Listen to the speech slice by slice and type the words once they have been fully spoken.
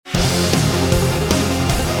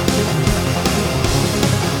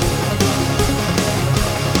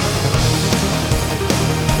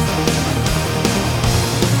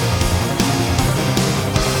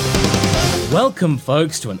Welcome,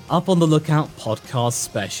 folks, to an Up on the Lookout podcast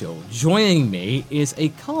special. Joining me is a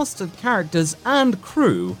cast of characters and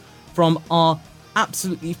crew from our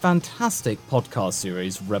absolutely fantastic podcast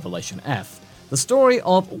series, Revelation F. The story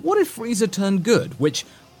of What If Frieza Turned Good, which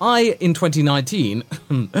I, in 2019,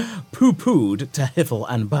 poo-pooed to Hiffle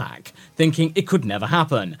and back, thinking it could never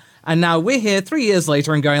happen. And now we're here 3 years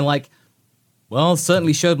later and going like, well,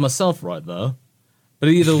 certainly showed myself right there. But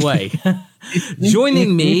either way,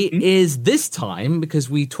 joining me is this time, because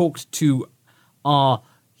we talked to our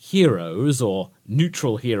heroes, or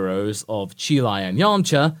neutral heroes, of Chilai and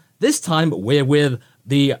Yamcha. This time we're with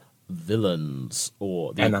the villains,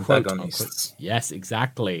 or the antagonists. Yes,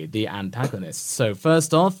 exactly, the antagonists. So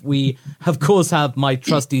first off, we of course have my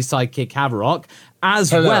trusty sidekick Havarok,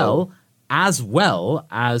 as well as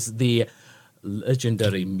the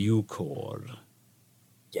legendary Mucor.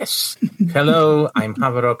 Yes. Hello, I'm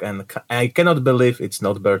Havarok, and I cannot believe it's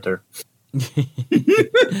not Berter.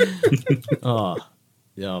 Oh,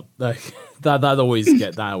 yeah, that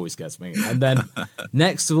always gets me. And then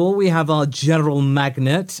next of all, we have our general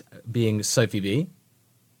magnet, being Sophie B.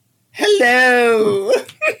 Hello.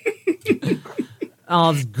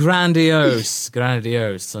 Grandiose,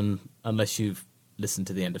 and unless you've listened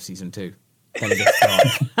to the end of season 2. Then it gets dark.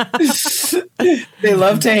 They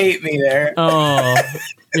love to hate me there. Oh,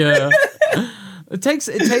 yeah. It takes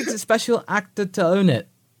a special actor to own it.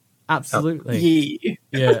 Absolutely.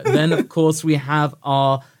 Yeah. Then, of course, we have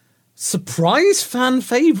our surprise fan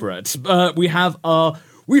favorite. We have Little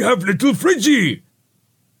Friggy.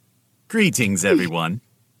 Greetings, everyone.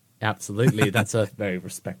 Absolutely. That's a very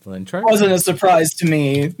respectful intro. It wasn't a surprise to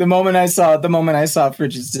me. The moment I saw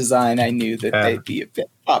Fridge's design, I knew that they'd be a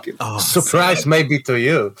bit popular. Oh, surprise maybe to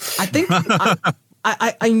you. I think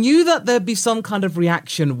I knew that there'd be some kind of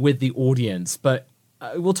reaction with the audience, but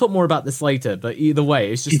we'll talk more about this later. But either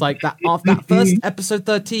way, it's just like that after that first episode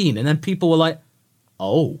 13, and then people were like,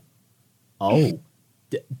 "Oh,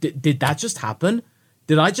 did that just happen?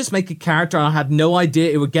 Did I just make a character and I had no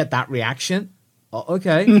idea it would get that reaction?" Oh,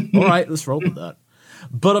 okay, all right, let's roll with that.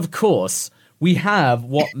 But of course, we have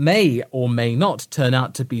what may or may not turn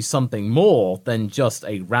out to be something more than just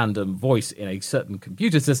a random voice in a certain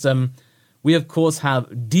computer system. We, of course,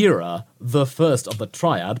 have Dira, the first of the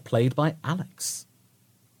triad, played by Alex.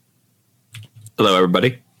 Hello,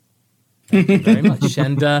 everybody. Thank you very much.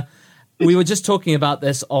 And we were just talking about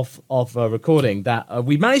this off recording, that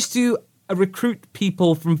we managed to recruit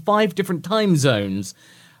people from 5 different time zones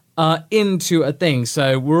into a thing.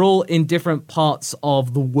 So we're all in different parts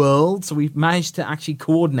of the world, so we've managed to actually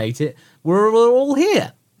coordinate it. We're all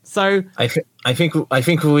here. So I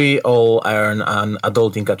think we all earn an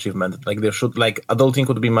adulting achievement. Like adulting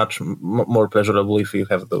would be much more pleasurable if you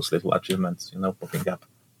have those little achievements, popping up.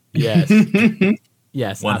 Yes.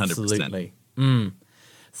 Yes, 100%. Absolutely.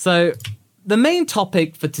 So the main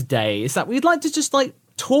topic for today is that we'd like to just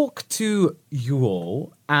talk to you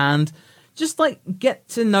all and just get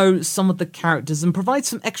to know some of the characters and provide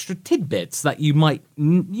some extra tidbits that you might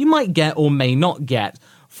get or may not get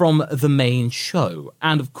from the main show.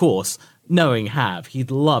 And of course, knowing Hav,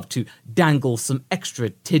 he'd love to dangle some extra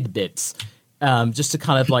tidbits just to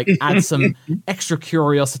kind of add some extra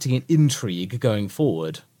curiosity and intrigue going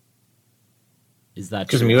forward. Is that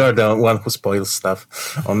because you are the one who spoils stuff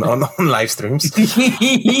on live streams?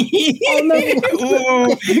 Oh no!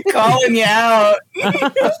 Ooh, calling you out.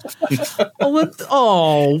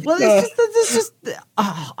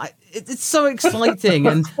 It's so exciting,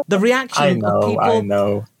 and the reaction of people. I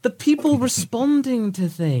know. The people responding to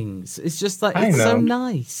things. It's just it's so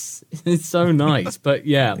nice. It's so nice, but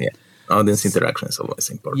yeah. Audience interaction is always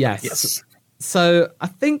important. Yes. So I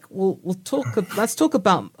think we'll talk. Let's talk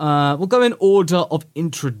about. We'll go in order of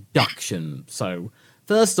introduction. So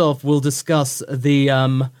first off, we'll discuss the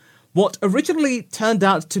what originally turned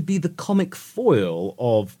out to be the comic foil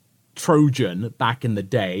of Trojan back in the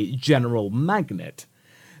day, General Magnet.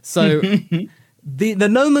 So the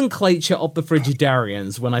nomenclature of the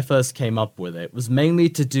Frigidarians when I first came up with it was mainly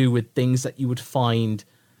to do with things that you would find,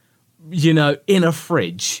 in a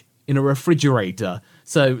fridge, in a refrigerator.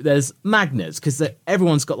 So there's magnets, because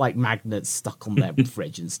everyone's got magnets stuck on their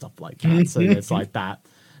fridge and stuff like that. So it's like that.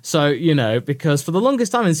 So, because for the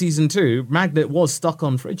longest time in season 2, Magnet was stuck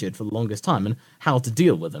on Frigid for the longest time, and how to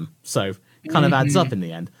deal with them. So kind of adds up in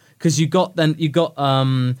the end. Because you got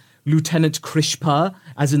Lieutenant Krishpa,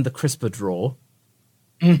 as in the crisper drawer.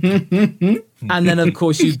 And then, of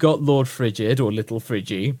course, you've got Lord Frigid, or Little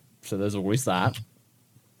Friggy. So there's always that.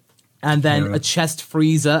 And then a chest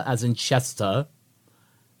freezer, as in Chester.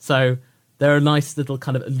 So there are nice little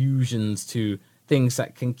kind of allusions to things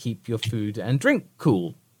that can keep your food and drink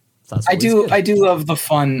cool. That's I always do. good. I do love the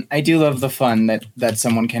fun. I do love the fun that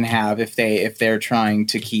someone can have if they're trying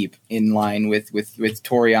to keep in line with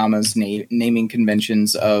Toriyama's naming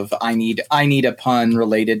conventions of I need a pun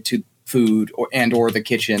related to food or the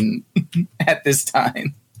kitchen at this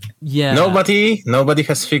time. Yeah. Nobody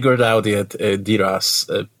has figured out yet Dira's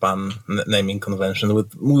pun naming convention,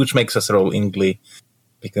 which makes us roll in glee.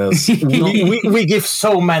 Because we give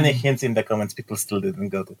so many hints in the comments, people still didn't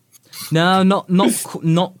get it. No,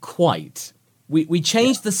 not quite. We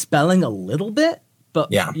changed the spelling a little bit,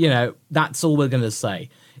 but that's all we're going to say.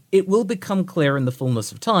 It will become clear in the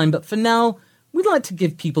fullness of time, but for now, we'd like to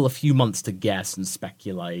give people a few months to guess and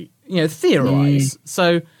speculate, theorize.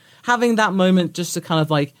 So having that moment just to kind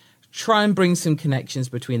of like try and bring some connections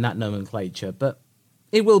between that nomenclature, but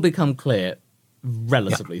it will become clear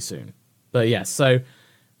relatively soon. But yes, so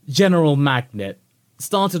General Magnet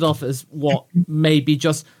started off as what may be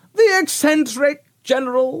just the eccentric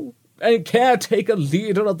general and caretaker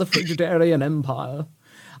leader of the Frigidarian Empire.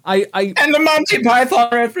 And the Monty Python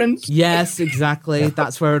reference. Yes, exactly.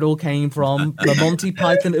 That's where it all came from. The Monty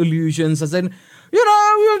Python illusions, as in,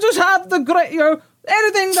 you just have the great,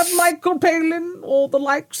 anything that Michael Palin or the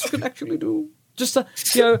likes could actually do. Just,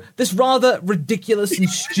 this rather ridiculous and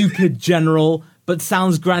stupid general, but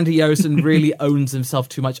sounds grandiose and really owns himself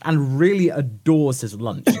too much and really adores his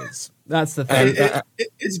lunches. That's the thing.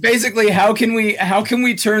 It's basically how can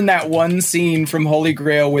we turn that one scene from Holy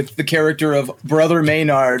Grail with the character of Brother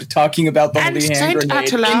Maynard talking about the Holy Hand Grenade and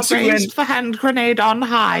Saint Attila raised the hand grenade on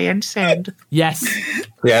high and said, Yes.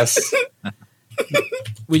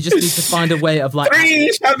 We just need to find a way of like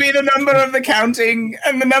 3 shall be the number of the counting,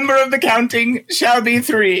 and the number of the counting shall be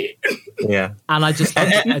 3. Yeah. And I just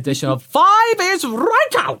an addition of 5 is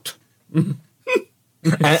right out.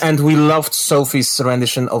 and we loved Sophie's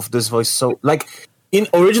rendition of this voice. So, like, in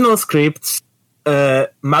original scripts,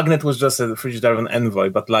 Magnet was just a Frigidarian envoy,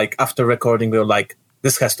 but, like, after recording, we were like,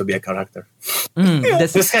 this has to be a character.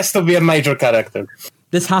 This has to be a major character.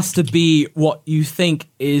 This has to be what you think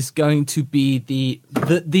is going to be the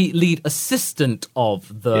lead assistant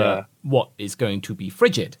of the what is going to be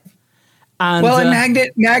Frigid. And,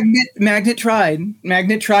 Magnet tried.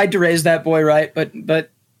 Magnet tried to raise that boy right, but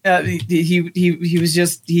he was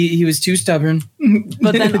just he was too stubborn.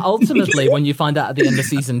 But then ultimately, when you find out at the end of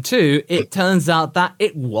season 2, it turns out that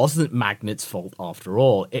it wasn't Magnet's fault after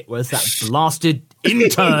all. It was that blasted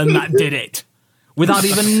intern that did it without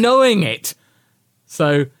even knowing it.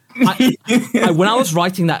 So when I was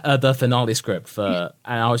writing that the finale script and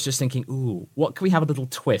I was just thinking, ooh, what can we have a little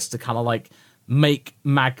twist to kind of like make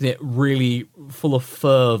Magnet really full of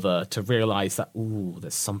fervor to realize that, ooh,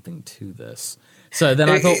 there's something to this. So then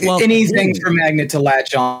I thought, well, anything for Magnet to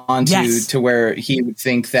latch on to where he would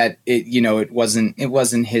think that it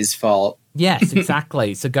wasn't his fault. Yes,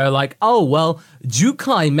 exactly. So go like, oh, well,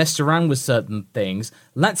 Jukai messed around with certain things.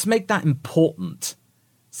 Let's make that important.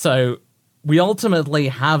 So we ultimately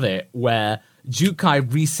have it where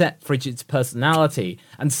Jukai reset Frigid's personality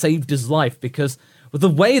and saved his life because with the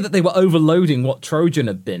way that they were overloading what Trojan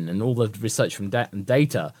had been and all the research from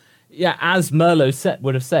data, as Merlot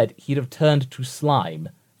would have said, he'd have turned to slime.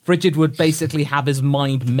 Frigid would basically have his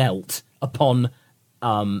mind melt upon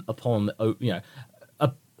coming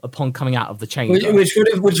out of the chamber,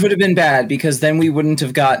 which would have been bad because then we wouldn't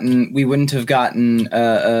have gotten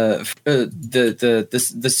the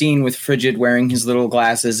scene with Frigid wearing his little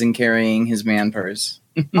glasses and carrying his man purse.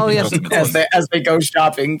 Oh yes, of course. as they go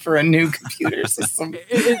shopping for a new computer system.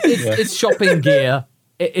 It's shopping gear.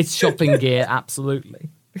 It's shopping gear, absolutely.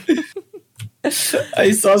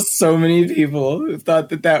 I saw so many people who thought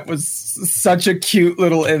that was such a cute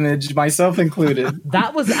little image, myself included.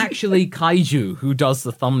 That was actually Kaiju who does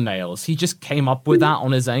the thumbnails. He just came up with that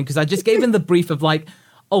on his own because I just gave him the brief of like,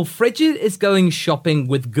 oh, Frigid is going shopping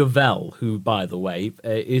with Gavel, who, by the way,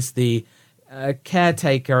 is the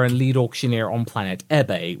caretaker and lead auctioneer on planet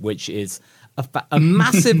Ebe, which is a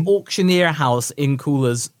massive auctioneer house in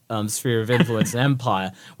Cooler's sphere of influence and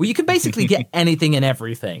empire, where you can basically get anything and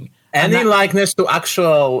everything. Any likeness to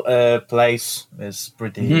actual place is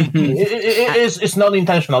pretty. It's not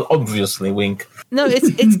intentional, obviously. Wink. No,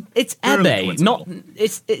 it's Ebe, not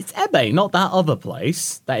it's Ebe, not that other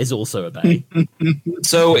place that is also Ebe.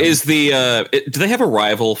 So is do they have a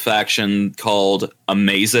rival faction called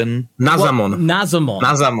Amazon?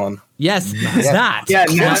 Nazamon. Yes, that. Yeah,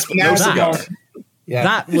 that. Yeah.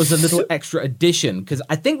 That was a little extra addition because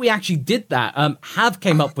I think we actually did that. Have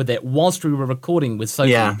came up with it whilst we were recording with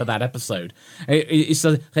Sophie for that episode. It's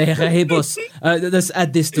like, hey boss, let's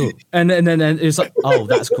add this to, and then it's like, oh,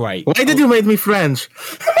 that's great. Why did you make me French?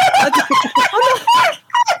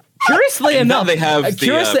 Curiously enough, they have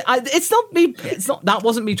it's not me. It's not that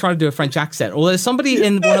wasn't me trying to do a French accent. Although somebody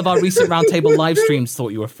in one of our recent roundtable live streams thought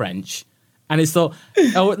you were French, and it's thought,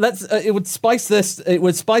 oh, it would spice this. It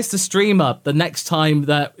would spice the stream up the next time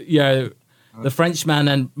that the Frenchman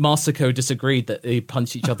and Masako disagreed that they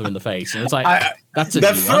punched each other in the face. And it's like that's a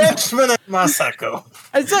The new one. Frenchman and Masako.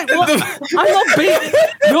 It's like, what? I'm not being.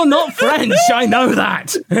 You're not French. I know that.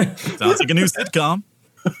 Sounds like a new sitcom.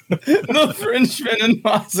 The Frenchman and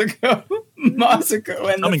Masako.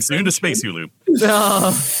 Masako and Coming soon to Space Hulu.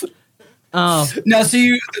 Oh, Now,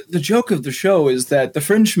 see, the joke of the show is that the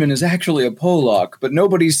Frenchman is actually a Polak, but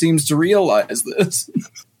nobody seems to realize this.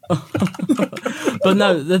 but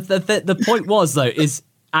no. The point was though is,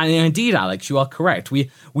 and indeed, Alex, you are correct.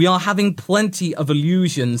 We are having plenty of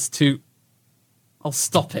allusions to. I'll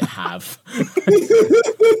stop it. Have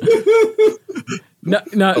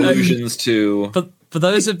no allusions to. For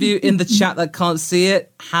those of you in the chat that can't see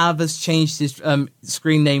it, Have has changed his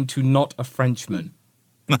screen name to Not a Frenchman.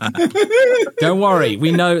 Don't worry,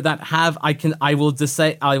 we know that Have. I will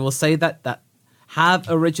say that Have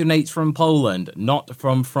originates from Poland, not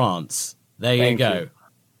from France. There you go.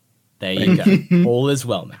 There you go. All is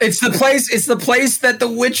well now. It's the place that The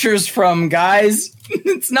Witcher's from, guys.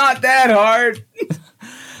 It's not that hard.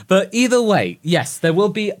 But either way, yes, there will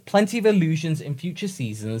be plenty of allusions in future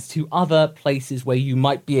seasons to other places where you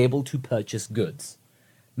might be able to purchase goods.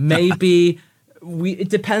 Maybe it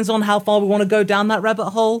depends on how far we want to go down that rabbit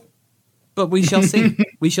hole, but we shall see.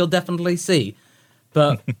 We shall definitely see.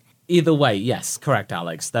 But either way, yes, correct,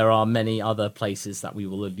 Alex. There are many other places that we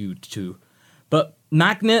will allude to. But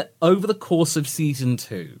Magnet, over the course of season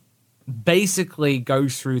 2, basically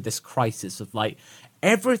goes through this crisis of like,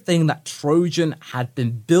 everything that Trojan had been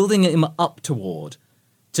building him up toward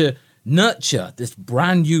to nurture this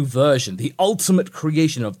brand new version, the ultimate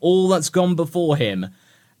creation of all that's gone before him.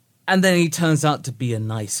 And then he turns out to be a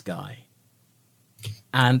nice guy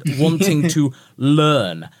and wanting to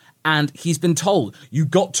learn. And he's been told, you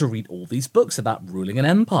got to read all these books about ruling an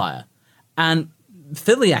empire. And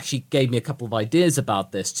Philly actually gave me a couple of ideas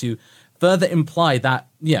about this to further imply that,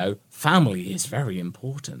 family is very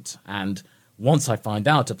important. And once I find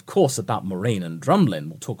out, of course, about Moraine and Drumlin,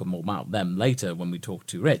 we'll talk more about them later when we talk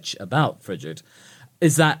to Rich about Frigid,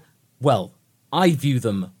 is that, well, I view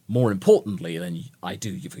them more importantly than I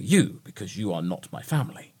do for you, because you are not my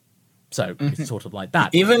family. So it's sort of like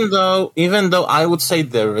that. Even though I would say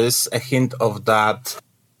there is a hint of that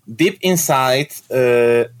deep inside,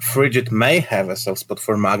 Frigid may have a soft spot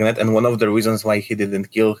for Magnet, and one of the reasons why he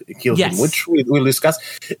didn't kill Yes. him, which we'll discuss,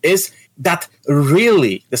 is that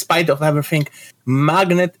really, despite of everything,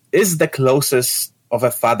 Magnet is the closest of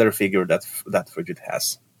a father figure that Frigid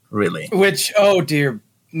has. Really. Which, oh dear,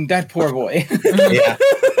 that poor boy. Yeah.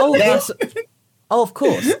 Oh, yes. Oh, of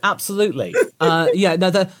course, absolutely.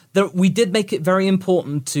 We did make it very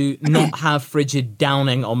important to not have Frigid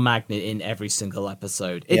downing on Magnet in every single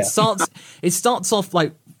episode. It starts off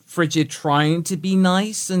like Frigid trying to be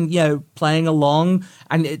nice and playing along,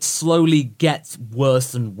 and it slowly gets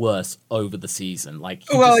worse and worse over the season. Like,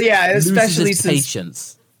 especially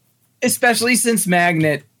since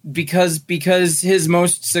Magnet, because his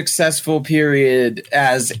most successful period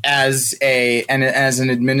as an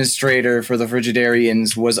administrator for the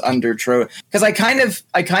Frigidarians was under Trojan. Because I kind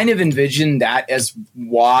of envisioned that as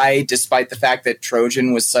why, despite the fact that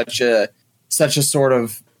Trojan was such a sort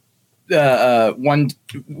of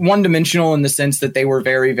one-dimensional in the sense that they were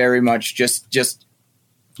very, very much just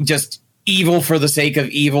evil for the sake of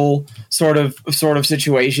evil sort of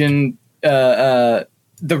situation.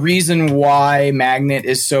 The reason why Magnet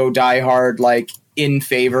is so diehard, like in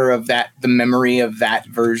favor of the memory of that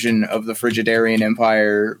version of the Frigidarian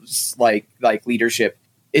Empire's like leadership,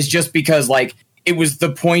 is just because like it was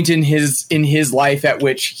the point in his life at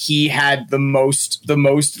which he had the most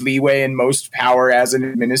leeway and most power as an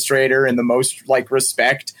administrator and the most like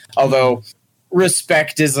respect. Although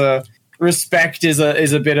respect is a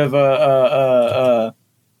bit of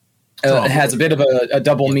has a bit of a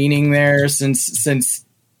double meaning there, since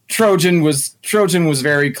Trojan was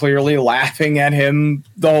very clearly laughing at him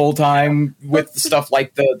the whole time with stuff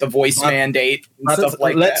like the voice mandate and stuff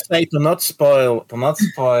like let's that. say to not spoil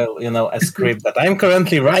a script that I'm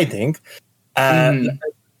currently writing.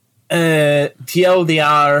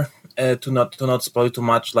 TLDR, to not spoil too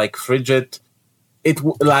much, like Frigid,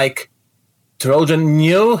 like Trojan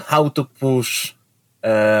knew how to push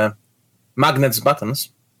Magnet's buttons,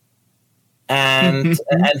 and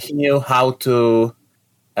he knew how to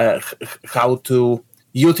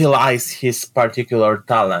utilize his particular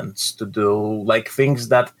talents to do like things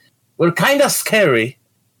that were kind of scary,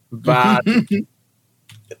 but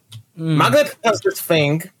Magnet has this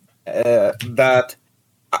thing that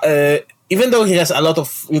even though he has a lot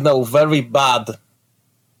of very bad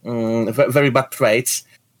traits,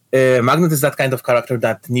 Magnet is that kind of character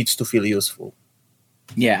that needs to feel useful.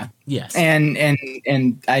 Yeah. Yes. And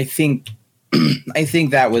I think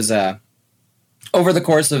that was over the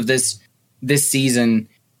course of this season,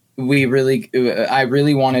 I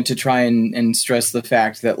really wanted to try and stress the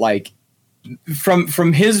fact that, like,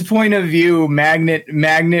 from his point of view,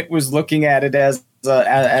 Magnet was looking at it as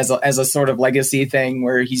a sort of legacy thing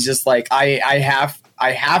where he's just like, I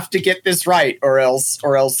have to get this right, or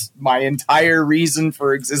else my entire reason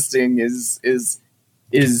for existing is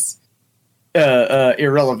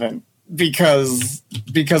irrelevant because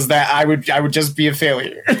that I would just be a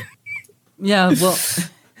failure. Yeah, well,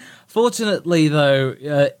 fortunately,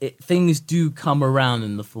 though, things do come around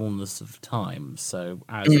in the fullness of time. So,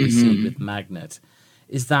 as we see with Magnet,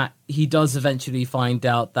 is that he does eventually find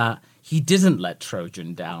out that he didn't let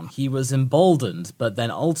Trojan down. He was emboldened, but then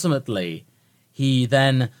ultimately, he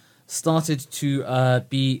then started to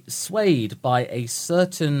be swayed by a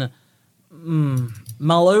certain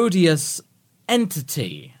malodious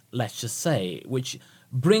entity, let's just say, which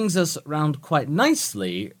brings us around quite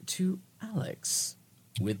nicely to Alex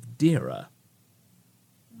with Dira.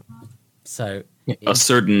 So A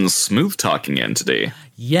certain smooth talking entity.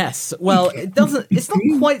 yes, well, it's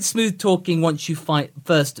not quite smooth talking once you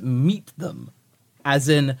first meet them. As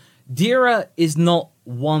in, Dira is not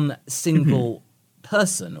one single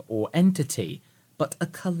person or entity, but a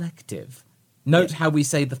collective. Note how we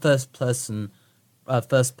say the first person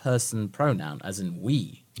pronoun, as in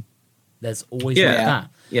we. There's always like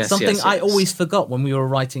that. Yes, Something yes, I yes. always forgot when we were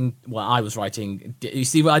writing. Well, I was writing. You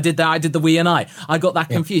see what I did there? I did the we and I. I got that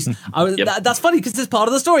confused. That's funny because it's part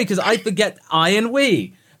of the story because I forget I and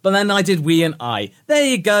we. But then I did we and I. There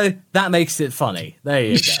you go. That makes it funny. There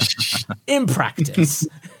you go. In practice.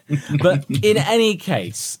 But in any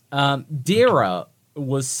case, Dira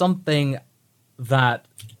was something that...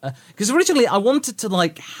 Because originally I wanted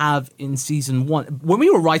to have in season 1... When we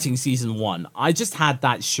were writing season 1, I just had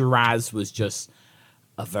that Shiraz was just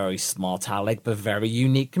a very smart aleck but very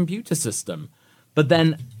unique computer system. But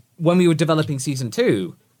then when we were developing season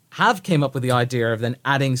 2, Hav came up with the idea of then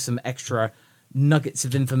adding some extra nuggets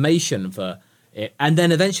of information for it, and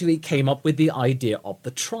then eventually came up with the idea of the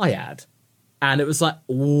triad. And it was like,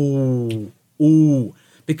 ooh,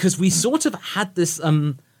 because we sort of had this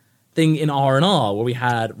thing in R&R where we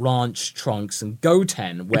had Ranch, Trunks, and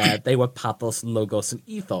Goten, where they were pathos, logos, and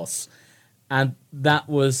ethos. And that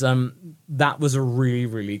was a really,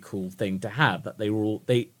 really cool thing to have, that they were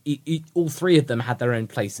all three of them had their own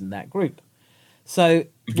place in that group. So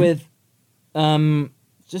with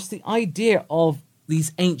just the idea of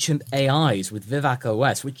these ancient AIs with Vivac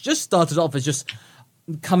OS, which just started off as just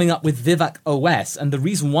coming up with Vivac OS, and the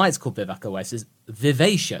reason why it's called Vivac OS is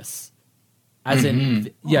vivacious. As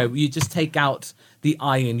in, you just take out the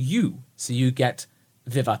I and U, so you get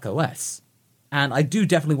Vivac OS. And I do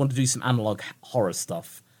definitely want to do some analog horror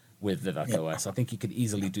stuff with Vivac OS. I think you could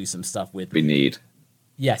easily do some stuff with... We need.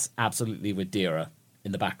 Yes, absolutely, with Dira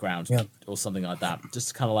in the background or something like that.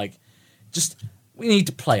 Just kind of we need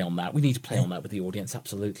to play on that. We need to play on that with the audience,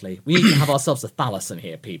 absolutely. We need to have ourselves a phallus in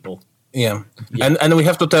here, people. Yeah. And we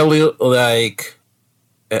have to tell you,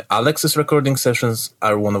 Alex's recording sessions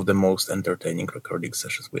are one of the most entertaining recording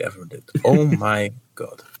sessions we ever did. Oh my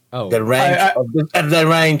god! Oh, the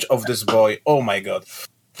range of this boy. Oh my god!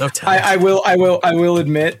 I will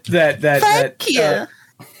admit that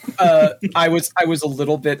I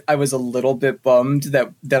was a little bit bummed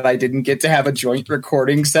that I didn't get to have a joint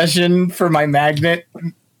recording session for my Magnet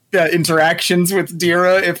interactions with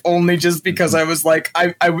Dira, if only just because I was like,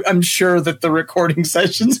 I'm sure that the recording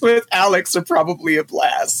sessions with Alex are probably a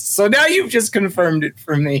blast. So now you've just confirmed it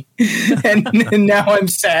for me, and now I'm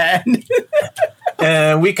sad.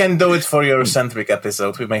 We can do it for your centric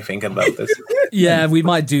episode. We may think about this. Yeah, we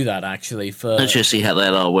might do that actually. Let's just see how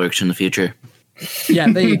that all works in the future.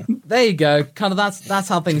 Yeah, there you go. Kind of that's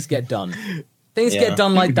how things get done. Things get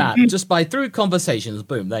done like that, just through conversations.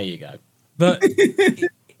 Boom, there you go. But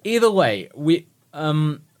either way, we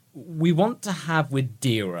want to have with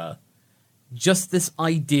Dira just this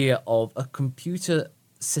idea of a computer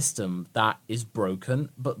system that is broken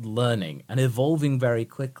but learning and evolving very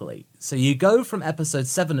quickly. So you go from episode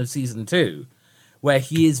 7 of season 2, where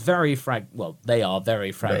he is they are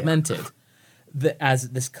very fragmented as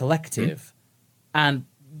this collective, and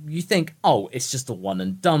you think, oh, it's just a one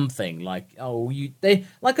and done thing, like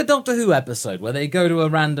a Doctor Who episode where they go to a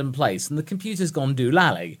random place and the computer's gone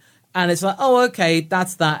doolally, and it's like, oh, okay,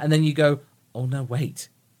 that's that, and then you go, oh no, wait,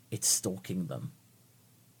 it's stalking them.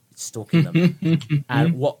 stalking them,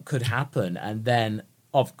 and what could happen. And then,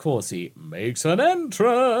 of course, he makes an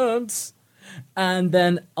entrance, and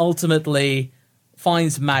then ultimately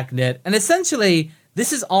finds Magnet. And essentially,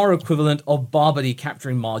 this is our equivalent of Barbary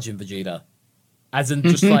capturing Margin Vegeta. As in,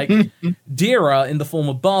 just like, Dira, in the form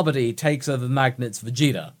of Barbary, takes over Magnet's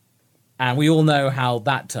Vegeta. And we all know how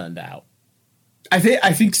that turned out. I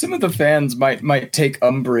think some of the fans might take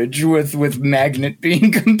umbrage with Magnet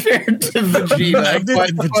being compared to Vegeta. Magnet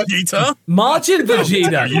and Vegeta? Margin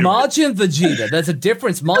Vegeta. Margin Vegeta. There's a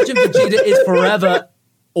difference. Margin Vegeta is forever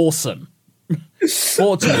awesome.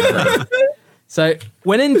 Fortunately. So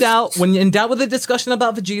when in doubt with a discussion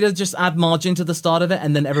about Vegeta, just add Margin to the start of it,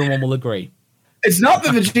 and then everyone will agree. It's not the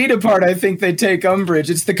Vegeta part I think they take umbrage.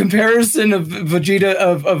 It's the comparison of Vegeta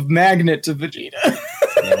of Magnet to Vegeta.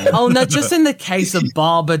 Oh no! Just in the case of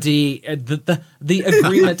Barbary, the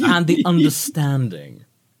agreement and the understanding,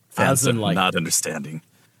 Fans as in, like, not understanding.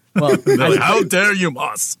 well, Like, how dare you,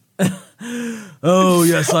 Moss? oh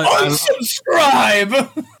yes,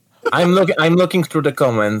 Unsubscribe. I'm looking through the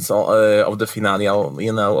comments of the finale,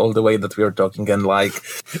 all the way that we are talking, and like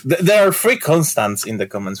there are 3 constants in the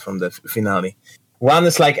comments from the finale. One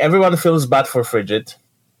is like everyone feels bad for Frigid.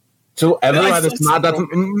 2, everyone is mad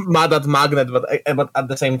at Magnet, but at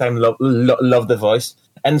the same time love the voice.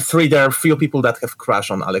 And 3, there are few people that have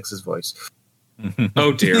crush on Alex's voice.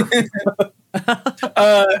 Oh dear.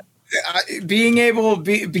 Being the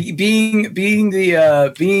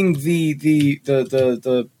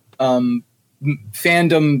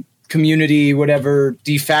fandom community, whatever,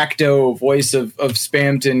 de facto voice of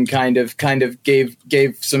Spamton kind of gave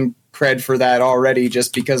some cred for that already,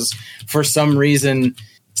 just because for some reason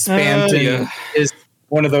Spamton is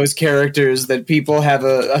one of those characters that people have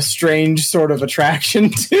a strange sort of attraction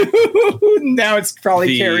to. Now it's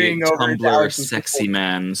probably carrying over Tumblr into Alex's sexy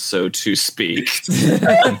man, so to speak.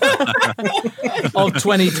 of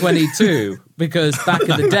 2022, because back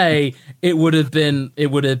in the day it would have been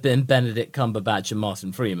Benedict Cumberbatch and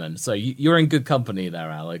Martin Freeman. So you're in good company there,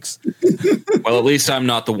 Alex. Well, at least I'm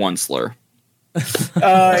not the one-slur.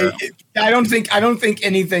 I don't think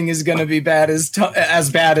anything is going to be as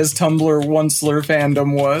bad as Tumblr one-slur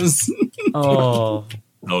fandom was. Oh,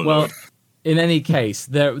 No, well. In any case,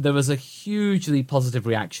 there was a hugely positive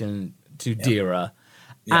reaction to Dira,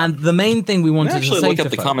 and the main thing we wanted I'm to actually say look to up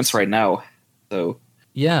the folks, comments right now. So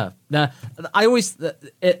Yeah. Now, I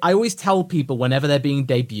always tell people whenever they're being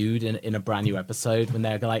debuted in a brand new episode, when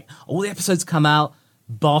they're like, all the episodes come out,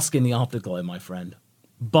 bask in the afterglow, my friend.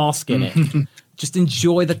 Bask in it. Just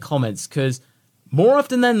enjoy the comments, because more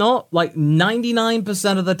often than not, like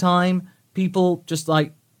 99% of the time, people just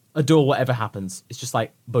like adore whatever happens. It's just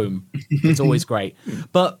like, boom. It's always great.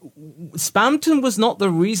 But Spamton was not the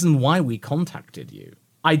reason why we contacted you.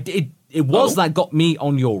 It was that got me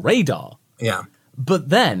on your radar. Yeah. But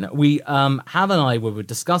then we, Hav and I were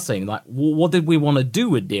discussing, like, what did we want to do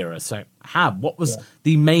with Dira? So, Hav, what was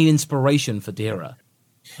the main inspiration for Dira?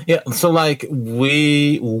 Yeah, so like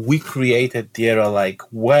we created Dira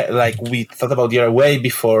we thought about Dira way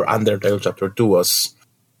before Undertale Chapter 2 was.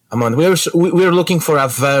 I mean, we were looking for a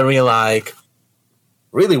very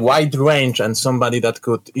really wide range and somebody that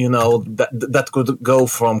could, that could go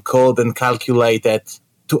from cold and calculated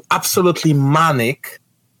to absolutely manic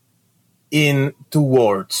in 2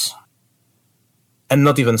 words and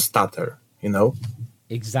not even stutter,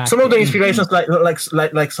 Exactly. Some of the inspirations,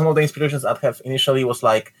 like some of the inspirations I have initially was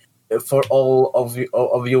like for all of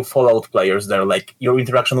you Fallout players, there, like your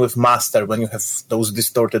interaction with Master when you have those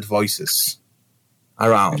distorted voices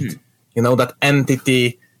around, that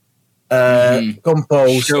entity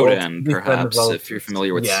composed Shodan, perhaps, if you're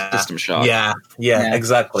familiar with System Shock. Yeah,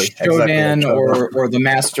 exactly. Shodan exactly. or the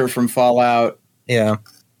Master from Fallout. Yeah.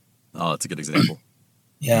 Oh, that's a good example.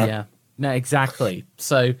 Yeah. No, exactly.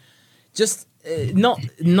 So, just not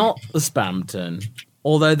the Spamton,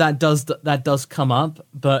 although that does come up,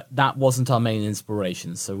 but that wasn't our main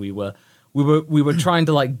inspiration. So we were trying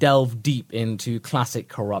to delve deep into classic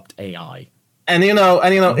corrupt AI. And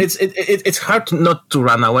it's hard not to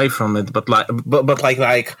run away from it, but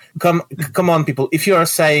come on, people! If you are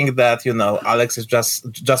saying that Alex is just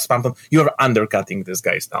Spamton, you're undercutting this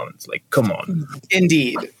guy's talents. Like, come on.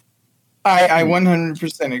 Indeed, I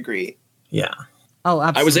 100% agree. Yeah. Oh,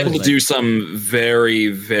 absolutely. I was able to do some very,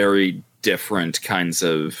 very different kinds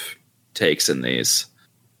of takes in these,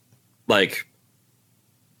 like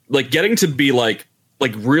getting to be like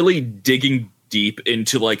really digging deep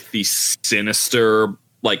into the sinister,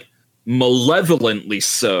 malevolently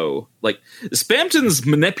so. Spamton's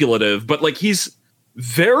manipulative, but he's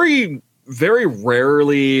very, very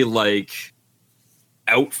rarely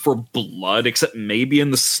out for blood, except maybe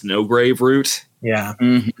in the Snowgrave route. Yeah.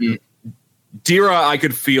 Dira, I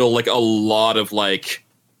could feel like a lot of like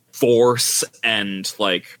force and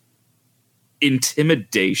like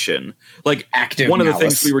intimidation. Like Active one of the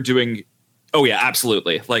malice. things we were doing. Oh yeah,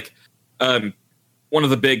 absolutely. Like one of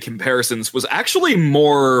the big comparisons was actually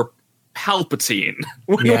more Palpatine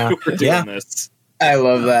when Yeah, we were doing yeah. this. I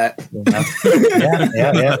love that.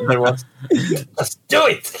 Yeah. There was. Just do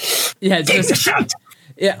it. Yeah, Take the just shot.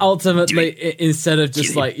 yeah. Ultimately, instead of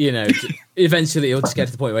just like eventually it'll just get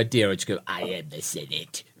to the point where Dira just go, "I am the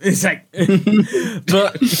Senate." It's like,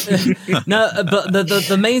 but no, but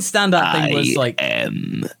the main standout thing was like,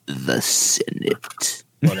 am the Senate.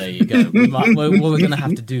 well, there you go. We're going to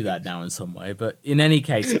have to do that now in some way. But in any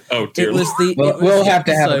case, Oh dear. it was the. We'll- it was we'll the have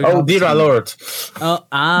to have a- episode- Oh, Dira Lord.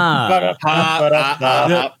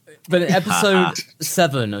 But in episode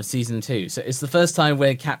 7 of season 2, so it's the first time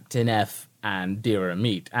where Captain F and Dira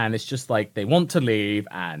meet, and it's just like they want to leave,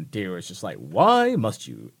 and Dira's just like, "Why must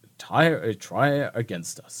you try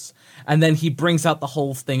against us?" And then he brings out the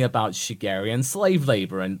whole thing about Shigerian slave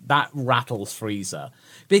labor, and that rattles Frieza.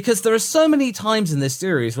 Because there are so many times in this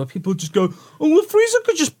series where people just go, "Oh, well, Frieza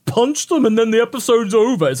could just punch them and then the episode's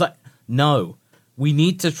over." It's like, no, we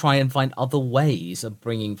need to try and find other ways of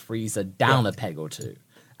bringing Frieza down a peg or two.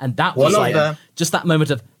 And that was One of like the- just that moment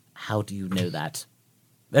of, how do you know that?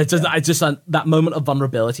 It's just, I just that moment of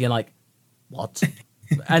vulnerability and like, what?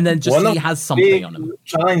 And then just One he of has something big on him.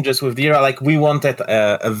 challenges with Dira, like we wanted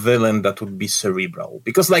a villain that would be cerebral,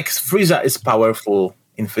 because like Frieza is powerful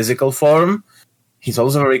in physical form, he's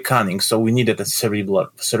also very cunning, so we needed a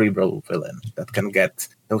cerebral villain that can get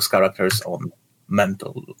those characters on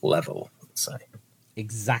mental level, let's say.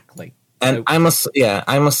 Exactly. And So-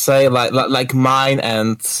 I must say, like mine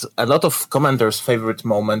and a lot of commenters' favorite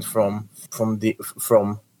moment from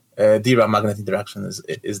Dira Magnet interaction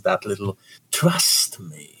is that little "trust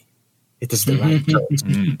me." It is the right choice.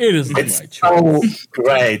 It is the It's right choice. so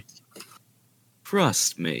great.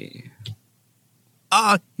 Trust me.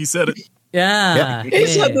 He said it. Yeah. He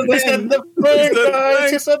said the thing,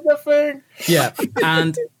 guys. He said the thing. Yeah,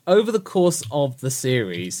 and over the course of the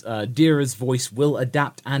series, Dira's voice will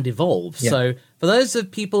adapt and evolve. Yeah. So, for those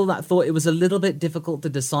of people that thought it was a little bit difficult to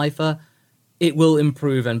decipher, it will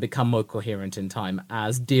improve and become more coherent in time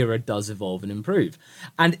as Dira does evolve and improve.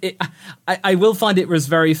 And I will find it was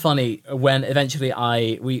very funny when eventually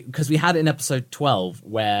because we had it in episode 12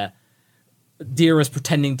 where Dira's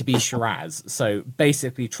pretending to be Shiraz, so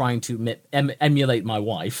basically trying to emulate my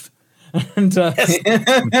wife. And There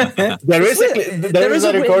is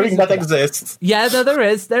a recording that exists. yeah, there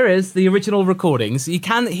is the original recordings. You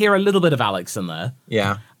can hear a little bit of Alex in there,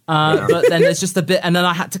 Yeah. but then there's just a bit, and then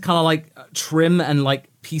I had to kind of like trim and like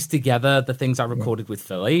piece together the things I recorded with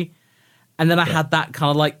Philly, and then I had that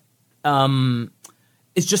kind of like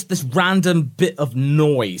it's just this random bit of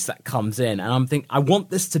noise that comes in, and I'm thinking I want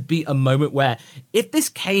this to be a moment where if this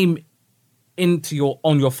came into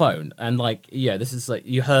on your phone and like this is like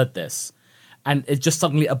you heard this and it just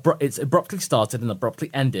suddenly it's abruptly started and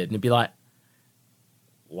abruptly ended and it'd be like,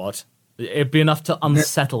 what? It'd be enough to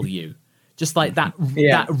unsettle you, just like that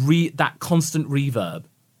that constant reverb,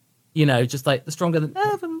 just like the stronger than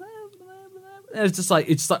it's like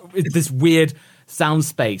this weird sound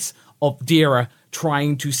space of Dira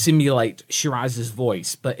trying to simulate Shiraz's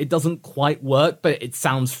voice, but it doesn't quite work, but it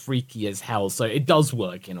sounds freaky as hell, so it does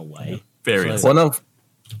work in a way. Very. So-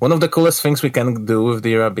 One of the coolest things we can do with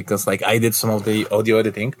Dira, because like I did some of the audio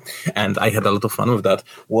editing and I had a lot of fun with that,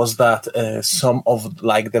 was that some of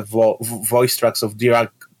like the voice tracks of Dira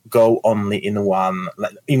go only in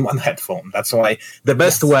one headphone. That's why the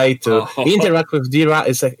best way to interact with Dira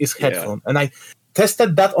is headphone. And I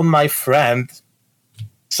tested that on my friend.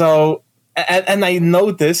 So and I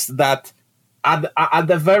noticed that at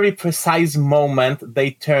the very precise moment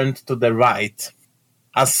they turned to the right,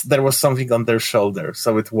 as there was something on their shoulder,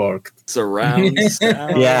 so it worked. Surround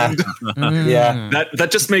sound. Yeah, yeah. That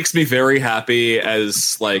just makes me very happy,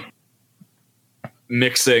 as like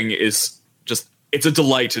mixing is just, it's a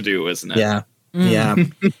delight to do, isn't it? Yeah, yeah.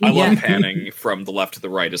 I love panning from the left to the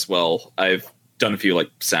right as well. I've done a few like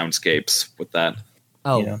soundscapes with that.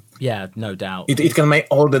 Oh, yeah, no doubt. It can make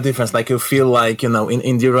all the difference. Like you feel like,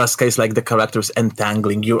 in Dira's case, like the character's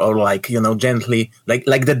entangling you, or like, gently,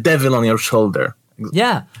 like the devil on your shoulder.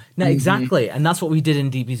 Yeah, no, exactly. And that's what we did in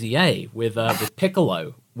DBZA with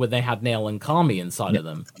Piccolo, where they had Nail and Kami inside of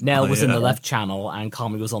them. Nail was in the left channel and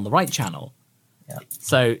Kami was on the right channel. Yeah.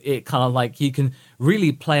 So it kind of like you can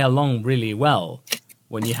really play along really well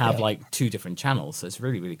when you have like two different channels. So it's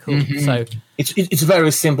really, really cool. So It's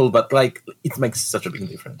very simple, but like it makes such a big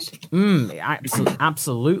difference.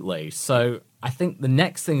 absolutely. So I think the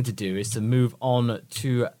next thing to do is to move on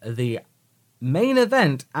to the main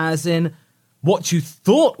event, as in what you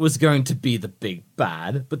thought was going to be the big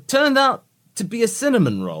bad, but turned out to be a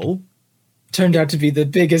cinnamon roll. Turned out to be the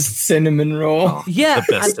biggest cinnamon roll. Yeah, The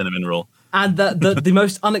best cinnamon roll. and the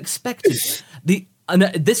most unexpected.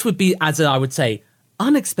 This would be, as I would say,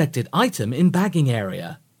 unexpected item in bagging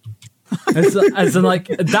area. as in, like,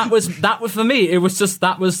 that was for me. It was just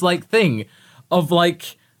that was like thing of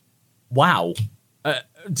like, wow,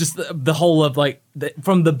 just the whole of like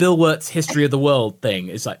from the Bill Wirtz history of the world thing.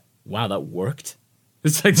 It's like, wow, that worked.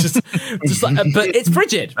 It's like just like, but it's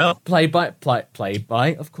Frigid, Well. played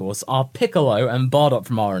by, of course, our Piccolo and Bardock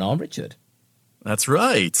from R&R, Richard. That's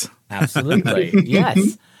right. Absolutely,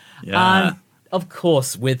 yes. Yeah. And of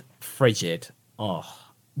course, with Frigid,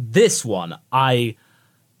 this one, I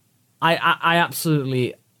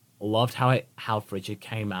absolutely loved how Frigid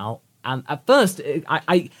came out. And at first,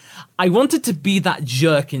 I wanted to be that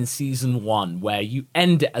jerk in season 1 where you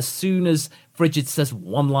end it as soon as Frigid says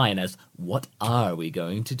one line as, "What are we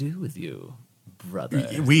going to do with you, brother?"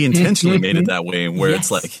 We intentionally made it that way, where Yes.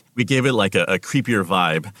 it's like we gave it like a creepier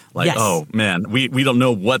vibe. Like, Yes. oh man, we don't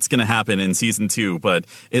know what's going to happen in season 2, but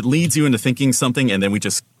it leads you into thinking something, and then we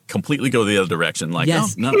just completely go the other direction. Like,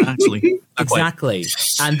 Yes. no, actually, not quite. Exactly.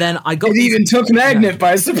 And then I got It even took Magnet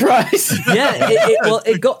by surprise. yeah,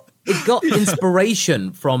 it got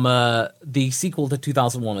inspiration from the sequel to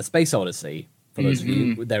 2001: A Space Odyssey. For those of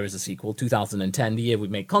you, there is a sequel, 2010, the year we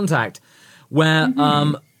made contact, where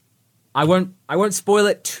I won't spoil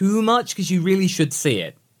it too much because you really should see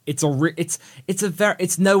it. It's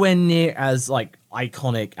nowhere near as like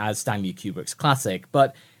iconic as Stanley Kubrick's classic,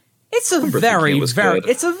 but it's a very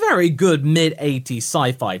good mid-80s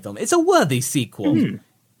sci-fi film. It's a worthy sequel.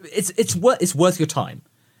 It's worth your time.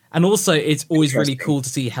 And also, it's always really cool to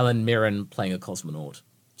see Helen Mirren playing a cosmonaut.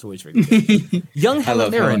 It's always really good. Young Helen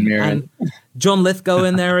love Helen Mirren Mirren. and John Lithgow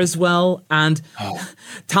in there as well, and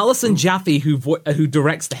Taliesin Jaffe, who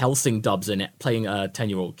directs the Helsing dubs in it, playing a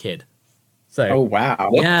 10-year-old kid. So, Oh wow!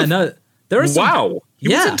 yeah, no, there is some- Wow. He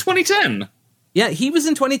was Yeah. in 2010. yeah, he was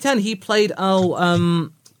in 2010. He played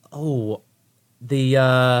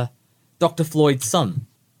the Dr. Floyd's son.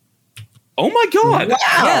 Oh my god.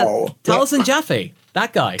 Yeah, Taliesin Jaffe,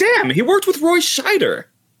 that guy. Damn, he worked with Roy Scheider.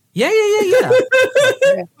 Yeah.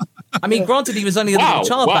 I mean, granted, he was only a little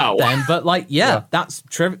child wow. back then, but like,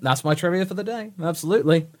 that's my trivia for the day.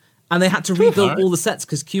 Absolutely. And they had to rebuild all the sets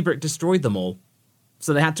because Kubrick destroyed them all,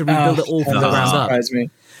 so they had to rebuild it all from the ground up. Surprised me.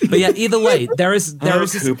 But yeah, either way, there is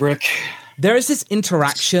this Kubrick. there is this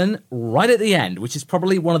interaction right at the end, which is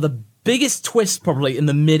probably one of the biggest twists probably in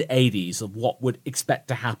the mid 80s of what would expect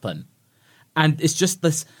to happen. And it's just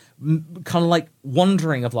this kind of like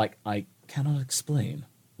wondering of like, I cannot explain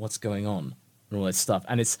what's going on and all that stuff.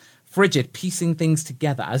 And it's Frigid piecing things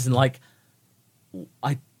together as in like,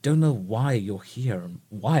 I don't know why you're here and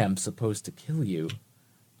why I'm supposed to kill you.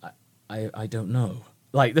 I don't know.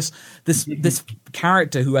 Like this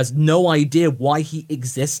character who has no idea why he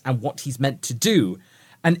exists and what he's meant to do.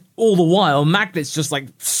 And all the while, Magnet's just like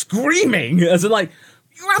screaming as in like,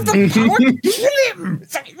 you have the power to kill him!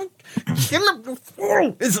 Kill him, you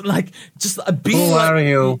fool! It's like just a beat. Who like, are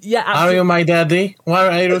you? Yeah, Are you my daddy? Why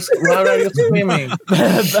are you screaming?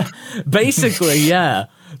 basically, yeah.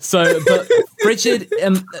 So, but Frigid,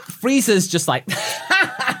 Frieza's just like,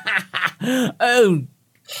 oh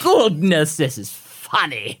goodness, this is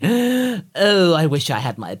funny. Oh, I wish I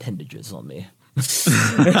had my appendages on me.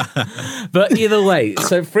 But either way,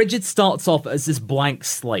 so Frigid starts off as this blank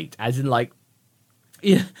slate, as in like,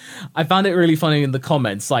 yeah, I found it really funny in the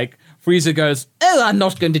comments. Like, Frieza goes, "Oh, I'm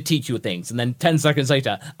not going to teach you things," and then 10 seconds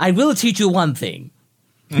later, "I will teach you one thing."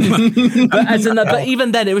 But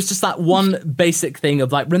even then, it was just that one basic thing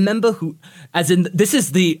of like, remember who, as in, this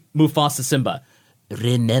is the Mufasa Simba.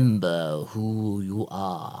 Remember who you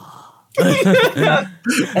are. And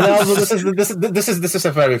also, this is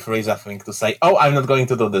a very Frieza thing to say. Oh, I'm not going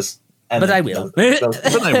to do this. And But I will.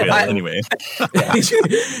 But I will anyway.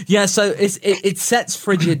 Yeah, so it sets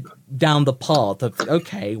Frigid down the path of,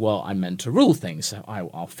 okay, well, I'm meant to rule things, so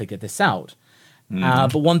I'll figure this out.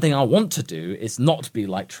 But one thing I want to do is not be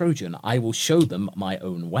like Trojan. I will show them my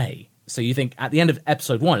own way. So you think at the end of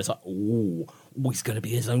episode 1, it's like, ooh, he's going to be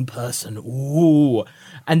his own person. Ooh.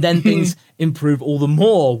 And then things improve all the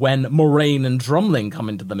more when Moraine and Drumlin come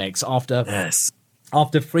into the mix after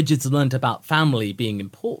Frigid's learned about family being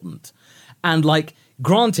important. And, like,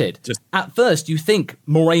 granted, at first you think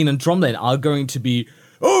Moraine and Drumlin are going to be,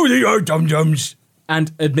 oh, they are dum-dums.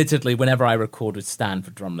 And admittedly, whenever I record with Stan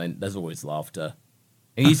for Drumlin, there's always laughter.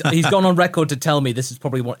 He's gone on record to tell me this is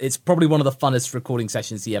probably one of the funnest recording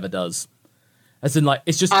sessions he ever does. As in, like,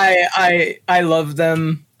 it's just I love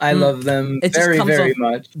them. I love them it very, just comes very off,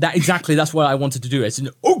 much. That's what I wanted to do. It's an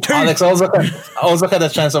okay. Alex also had a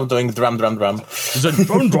chance of doing drum. It's a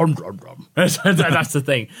drum. That's the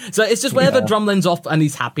thing. So it's just whenever Drumlin's off and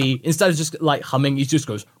he's happy, instead of just like humming, he just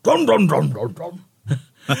goes drum.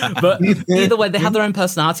 But either way, they have their own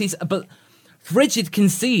personalities. But Frigid can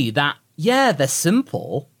see that, yeah, they're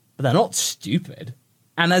simple, but they're not stupid.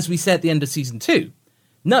 And as we said at the end of season 2,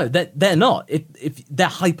 no, they're not. If they're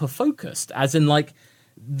hyper-focused, as in, like,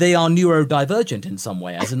 they are neurodivergent in some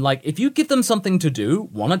way. As in, like, if you give them something to do,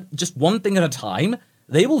 just one thing at a time,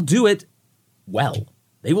 they will do it well.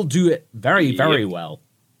 They will do it very, very well.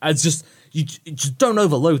 It's just, you just don't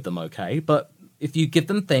overload them, okay? But if you give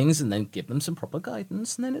them things and then give them some proper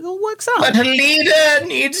guidance, and then it all works out. But a leader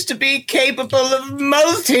needs to be capable of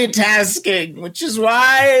multitasking, which is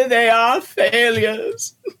why they are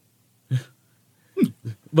failures.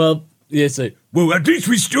 Well, yes. Well, at least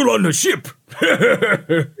we're still on the ship.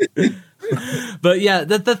 But yeah,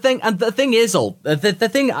 the thing is, the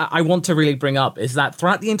thing I want to really bring up is that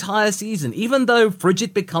throughout the entire season, even though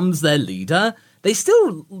Frigid becomes their leader, they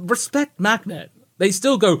still respect Magnet. They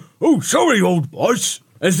still go, "Oh, sorry, old boss,"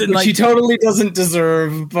 as in, which like, he totally doesn't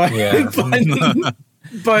deserve. But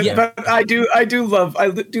but I do love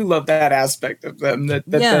that aspect of them that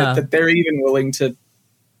they're even willing to.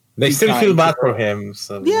 They still feel bad for him.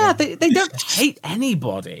 So yeah, they don't hate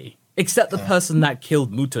anybody except the person that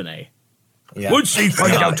killed Mutune. Yeah. Once they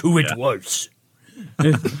find out who it was.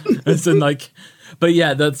 As in, like, but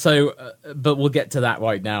yeah, but we'll get to that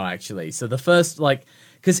right now, actually. So the first, like,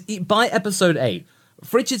 because by episode 8,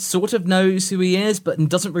 Frigid sort of knows who he is, but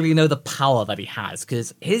doesn't really know the power that he has,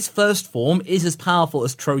 because his first form is as powerful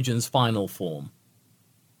as Trojan's final form.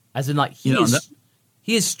 As in, like, he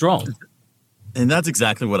is strong. And that's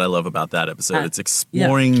exactly what I love about that episode. It's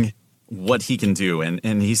exploring what he can do,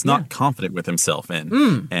 and he's not confident with himself.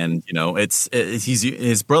 And you know,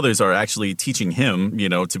 his brothers are actually teaching him, you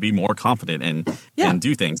know, to be more confident and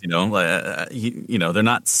do things. You know, they're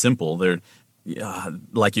not simple. They're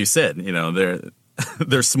like you said, you know,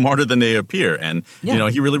 they're smarter than they appear, and you know,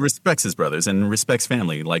 he really respects his brothers and respects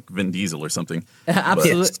family, like Vin Diesel or something.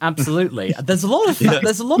 Absolutely. There's a lot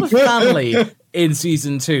of family in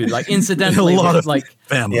season 2. Like, incidentally, a lot of like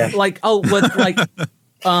family. Like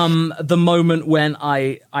the moment when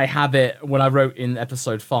I have it when I wrote in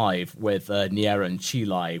episode 5 with Niera and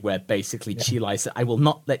Chilai, where basically Chilai said, "I will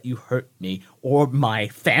not let you hurt me or my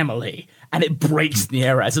family," and it breaks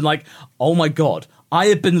Niera, as in, like, oh my god, I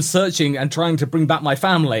have been searching and trying to bring back my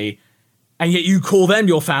family, and yet you call them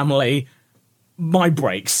your family. My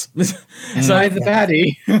breaks. So I'm the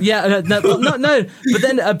baddie. Yeah, no.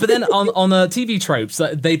 But then on TV tropes,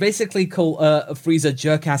 they basically call Frieza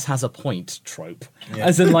 "jerkass has a point" trope,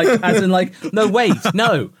 as in like, no, wait,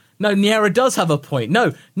 no, Niera does have a point.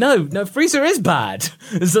 No, Frieza is bad.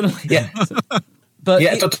 So, but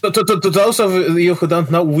to those of you who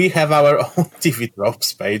don't know, we have our own TV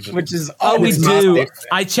tropes page, which is we do. massive.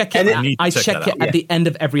 I check it. I check it at the end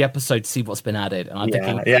of every episode to see what's been added, and I'm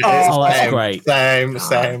thinking, oh, that's great. Same.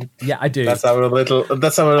 Yeah, I do. That's our little. I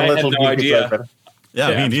had no idea.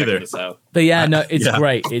 Yeah, me neither. But yeah, no, it's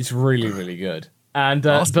great. It's really, really good. And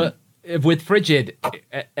awesome. But with Frigid,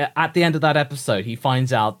 at the end of that episode, he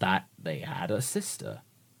finds out that they had a sister,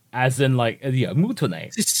 as in, like,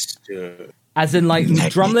 Mutune. Sister. As in, like,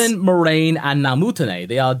 Drumlin, Moraine, and now Mutune.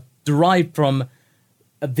 They are derived from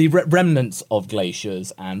the remnants of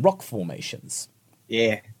glaciers and rock formations.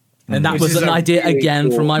 Yeah. And that was an idea,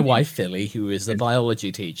 again, from my wife, Philly, who is a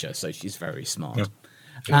biology teacher, so she's very smart.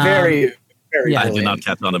 Very, very I did not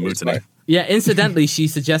catch on to Mutune. Yeah, incidentally, she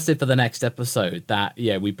suggested for the next episode that,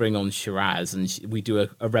 we bring on Shiraz and we do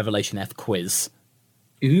a Revelation F quiz.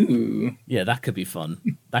 Ooh. Yeah, that could be fun.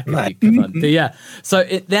 That could be fun. But yeah, so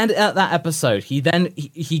then at that episode, he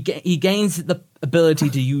gains the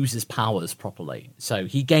ability to use his powers properly. So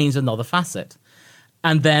he gains another facet.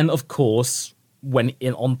 And then, of course, when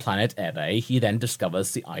on planet Ebe, he then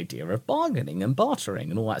discovers the idea of bargaining and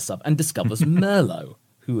bartering and all that stuff, and discovers Merlo,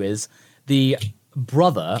 who is the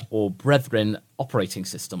brother or brethren operating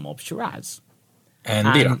system of Shiraz.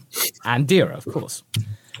 And Dira. And Dira, of course.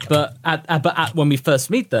 But when we first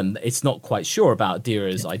meet them, it's not quite sure about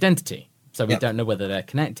Dira's identity. So we don't know whether they're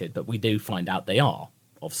connected, but we do find out they are,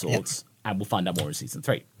 of sorts, and we'll find out more in season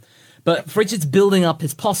 3. But Frigid's building up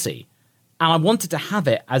his posse, and I wanted to have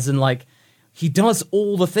it as in, like, he does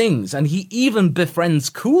all the things, and he even befriends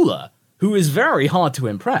Cooler, who is very hard to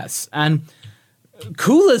impress. And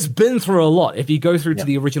Cooler's been through a lot. If you go through to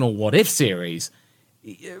the original What If series,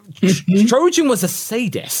 Trojan was a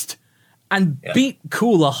sadist and beat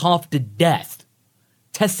Cooler half to death,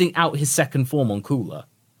 testing out his second form on Cooler.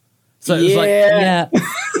 So it was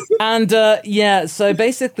and so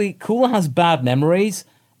basically Cooler has bad memories.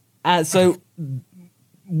 So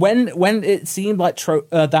when it seemed like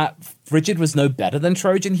that Frigid was no better than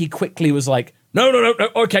Trojan, he quickly was like, no,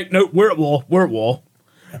 okay, no, we're at war.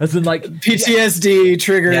 As in, like, PTSD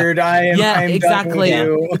triggered. Yeah. I am Exactly.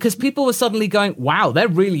 done with you. Because people were suddenly going, wow, they're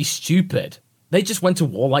really stupid. They just went to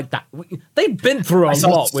war like that. They've been through a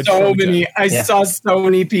lot with Trojan. I saw so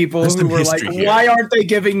many people who were like, why aren't they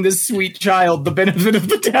giving this sweet child the benefit of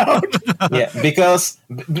the doubt? because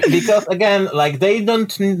again, like, they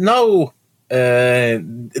don't know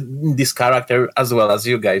this character as well as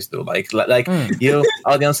you guys do. Like you,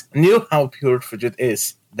 audience, knew how pure Frigid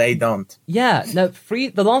is. They don't. Yeah, no.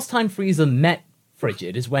 The last time Frieza met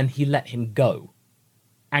Frigid is when he let him go,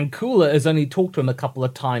 and Cooler has only talked to him a couple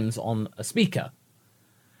of times on a speaker.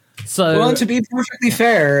 So, well, and to be perfectly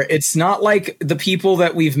fair, it's not like the people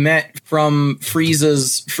that we've met from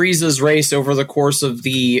Frieza's race over the course of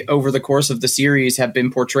the series have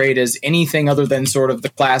been portrayed as anything other than sort of the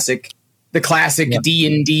classic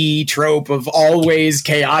D&D trope of always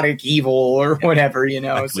chaotic evil or whatever,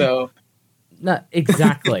 Exactly. So. No,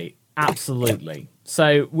 exactly. Absolutely.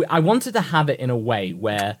 So I wanted to have it in a way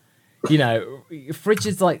where,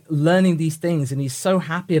 Frigid's like learning these things and he's so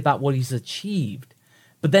happy about what he's achieved,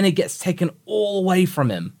 but then it gets taken all away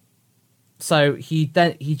from him. So he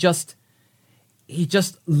just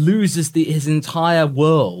loses his entire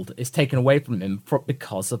world is taken away from him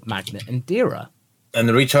because of Magnet and Dira.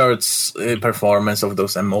 And Richard's performance of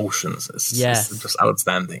those emotions is just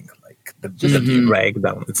outstanding. Like the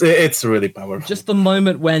breakdown, it's really powerful. Just the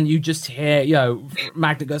moment when you just hear,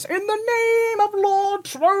 Magnet goes, "In the name of Lord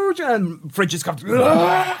Trojan," Frigid comes,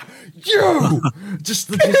 you, just,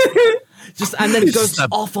 and then it goes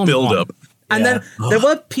off on build one. up. And then there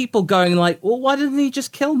were people going like, "Well, why didn't he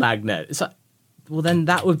just kill Magnet?" It's like, well, then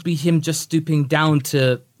that would be him just stooping down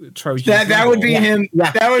to Trojan. That would be him.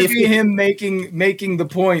 Yeah. That would be him making the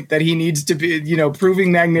point that he needs to be,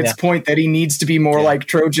 proving Magnet's point that he needs to be more like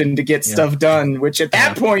Trojan to get stuff done. Which at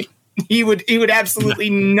that point he would absolutely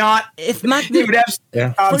not. If Magnet, he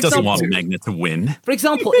doesn't want Magnet to win. For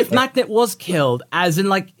example, if Magnet was killed, as in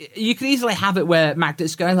like, you could easily have it where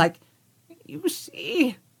Magnet's going like, "You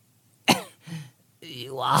see,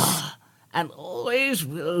 you are and always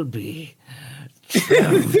will be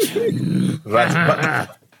Trojan." Right.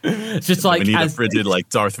 It's just like, we need a Frigid like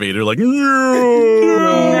Darth Vader, like,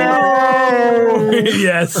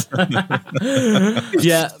 yes.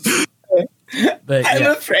 Yeah. But, I'm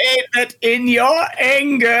afraid that in your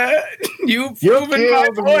anger, you've proven my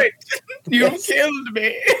point. You've killed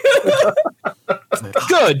me.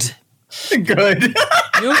 Good.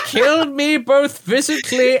 You killed me both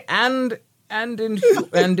physically and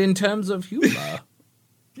in terms of humor.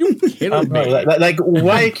 You killed me. Like,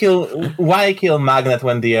 why kill Magnet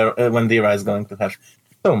when Dira is going to have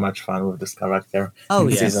so much fun with this character?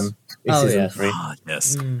 Season 3.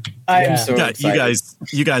 Yes. I am so excited.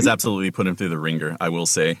 You guys absolutely put him through the ringer, I will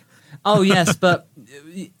say. Oh yes, but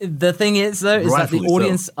the thing is though, is that the Rightfully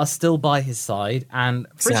audience are still by his side, and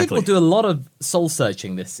Frigid will do a lot of soul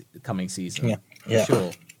searching this coming season. Yeah. For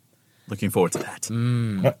sure. Looking forward to that.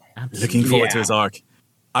 Absolutely. Looking forward to his arc.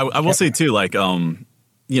 I will say too, like,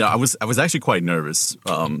 I was actually quite nervous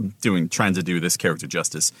trying to do this character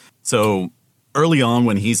justice. So early on,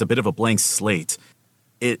 when he's a bit of a blank slate,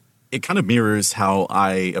 it kind of mirrors how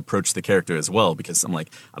I approach the character as well, because I'm like,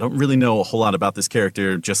 I don't really know a whole lot about this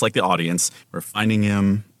character, just like the audience. We're finding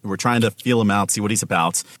him, we're trying to feel him out, see what he's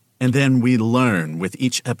about, and then we learn with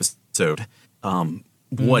each episode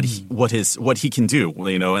what he can do,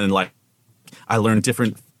 and like I learned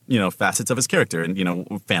different facets of his character,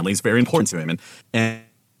 and family is very important to him, and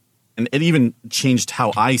it even changed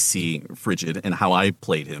how I see Frigid and how I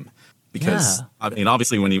played him. Because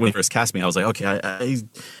obviously when he first cast me, I was like, okay,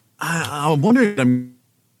 I wonder what I'm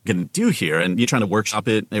gonna do here, and you're trying to workshop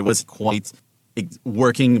it. It wasn't quite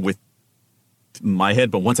working with my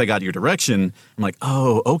head, but once I got your direction, I'm like,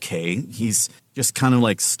 oh, okay, he's just kind of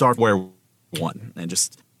like start where one and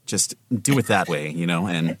just do it that way,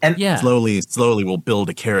 and slowly we'll build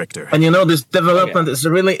a character. And this development is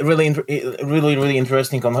really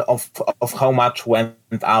interesting of how much went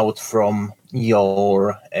out from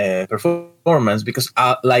your performance, because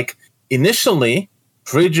like initially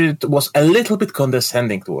Frigid was a little bit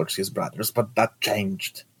condescending towards his brothers, but that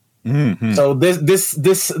changed. So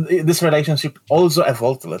this relationship also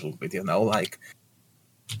evolved a little bit, like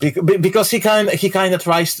because he kind of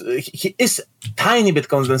tries. He is tiny bit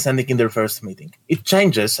condescending in their first meeting. It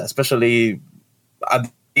changes, especially at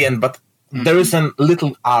the end, but there is a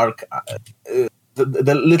little arc,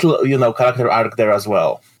 the little character arc there as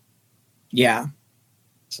well. Yeah.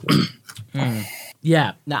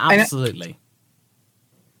 Yeah, no, absolutely.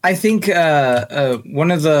 I think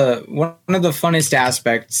one of the funnest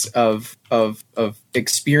aspects of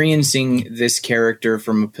experiencing this character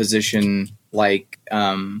from a position like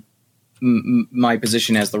my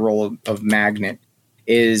position as the role of Magnet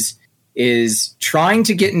is trying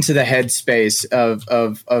to get into the headspace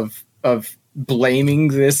of blaming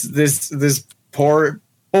this poor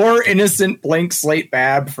innocent blank slate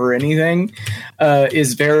Bab for anything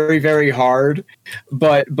is very, very hard.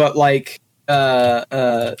 But like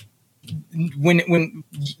when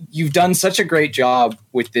you've done such a great job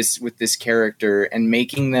with this character and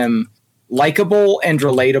making them likable and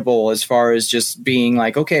relatable, as far as just being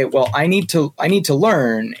like, okay, well, I need to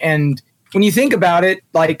learn. And when you think about it,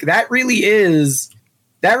 like that really is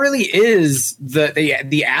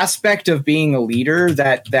the aspect of being a leader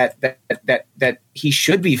that he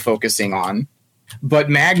should be focusing on. But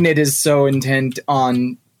Magnet is so intent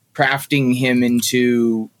on crafting him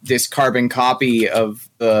into this carbon copy of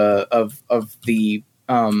the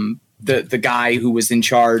guy who was in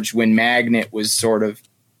charge when Magnet was sort of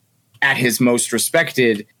at his most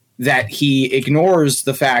respected, that he ignores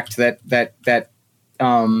the fact that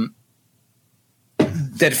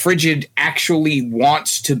Frigid actually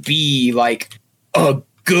wants to be like a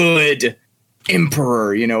good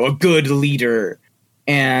emperor, a good leader.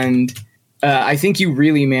 And I think you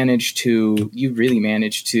really managed to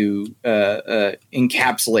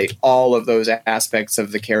encapsulate all of those aspects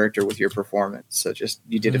of the character with your performance. So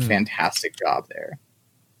you did a fantastic job there.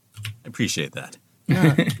 I appreciate that.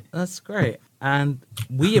 Yeah, that's great. And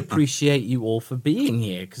we appreciate you all for being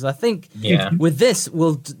here, because I think with this,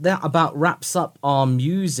 that about wraps up our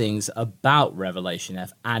musings about Revelation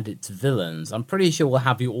F and its villains. I'm pretty sure we'll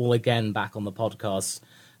have you all again back on the podcast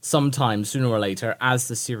sometime sooner or later as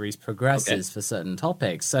the series progresses for certain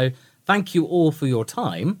topics. So thank you all for your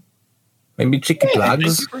time. Maybe cheeky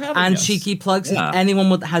plugs. And cheeky plugs. Yeah. If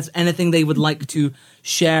anyone has anything they would like to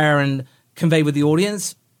share and convey with the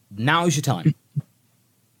audience, now is your time.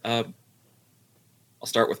 I'll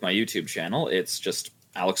start with my YouTube channel. It's just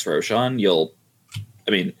Alex Roshan. You'll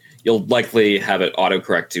likely have it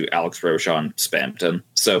autocorrect to Alex Roshan Spampton.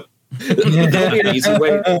 So that'll be an easy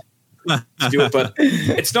way to do it. But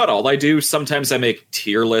it's not all I do. Sometimes I make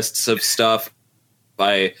tier lists of stuff.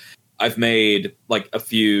 I've made like a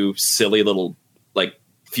few silly little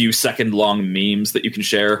few second long memes that you can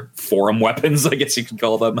share. Forum weapons, I guess you can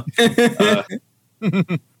call them.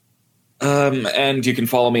 And you can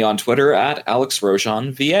follow me on Twitter at Alex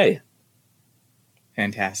Roshan VA.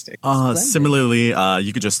 Fantastic. Similarly,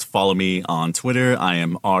 you could just follow me on Twitter. I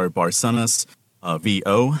am rbarsanas,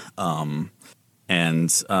 VO.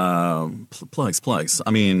 Plugs.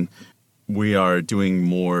 I mean, we are doing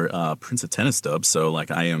more Prince of Tennis dubs, so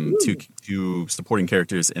I am two supporting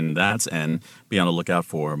characters in that, and be on the lookout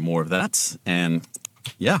for more of that. And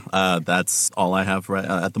that's all I have right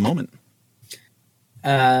at the moment.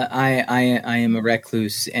 I am a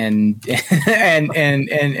recluse and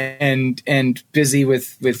busy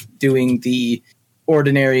with doing the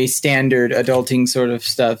ordinary standard adulting sort of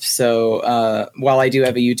stuff. So while I do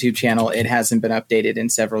have a YouTube channel, it hasn't been updated in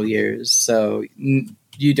several years. So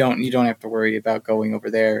you don't have to worry about going over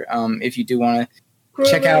there. If you do want to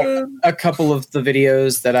check out a couple of the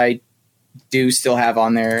videos that I do still have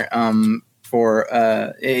on there, for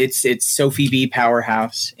it's Sophie B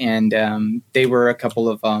Powerhouse, and they were a couple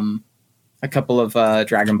of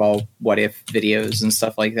Dragon Ball What If videos and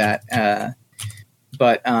stuff like that.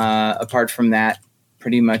 But apart from that,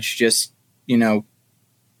 pretty much just comment,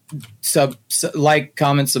 subscribe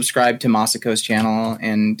to Masako's channel,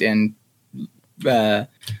 and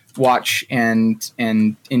watch and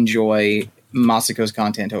enjoy Masako's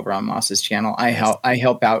content over on Masa's channel. I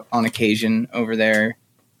help out on occasion over there.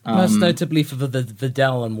 Most notably for the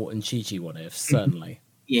Videl and Chi-Chi What If, certainly.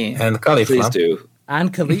 Yeah. And Caulifla. Please do.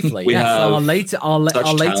 And Caulifla, we yes. have Our such latest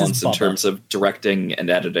talents in bobber. terms of directing and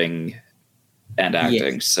editing and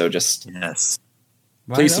acting. Yes. So just Right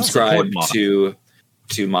please on. subscribe to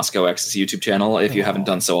Moscow X's YouTube channel if you haven't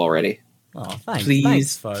done so already. Oh, thanks. Please,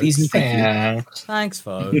 Thanks, folks. please and thank you. Thanks,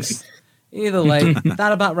 folks. Either way,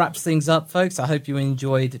 that about wraps things up, folks. I hope you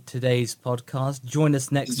enjoyed today's podcast. Join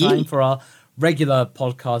us next time for our regular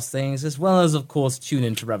podcast things, as well as, of course, tune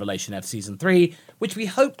into Revelation F Season 3, which we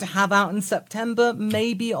hope to have out in September,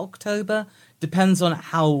 maybe October. Depends on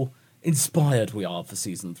how inspired we are for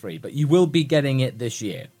season 3, but you will be getting it this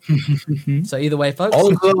year. So either way, folks.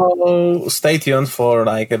 Also, stay tuned for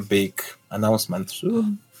like a big announcement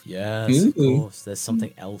soon. Yes, of course. There's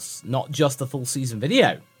something else, not just the full season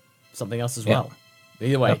video, something else as well.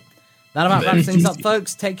 Either way, that about wraps things up,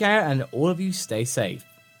 folks. Take care, and all of you stay safe.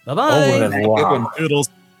 Bye bye. Au revoir. Toodles.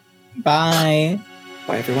 Bye.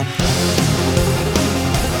 Bye, everyone.